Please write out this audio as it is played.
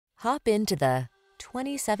Hop into the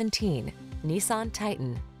 2017 Nissan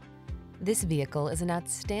Titan. This vehicle is an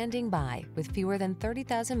outstanding buy with fewer than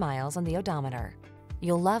 30,000 miles on the odometer.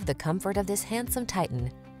 You'll love the comfort of this handsome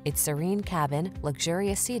Titan. Its serene cabin,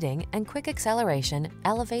 luxurious seating, and quick acceleration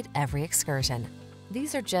elevate every excursion.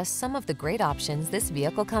 These are just some of the great options this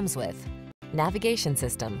vehicle comes with: navigation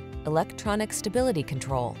system, electronic stability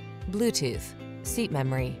control, Bluetooth, seat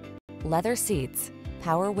memory, leather seats,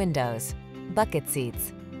 power windows, bucket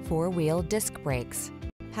seats, four-wheel disc brakes,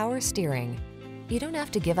 power steering. You don't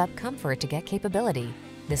have to give up comfort to get capability.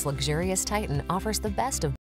 This luxurious Titan offers the best of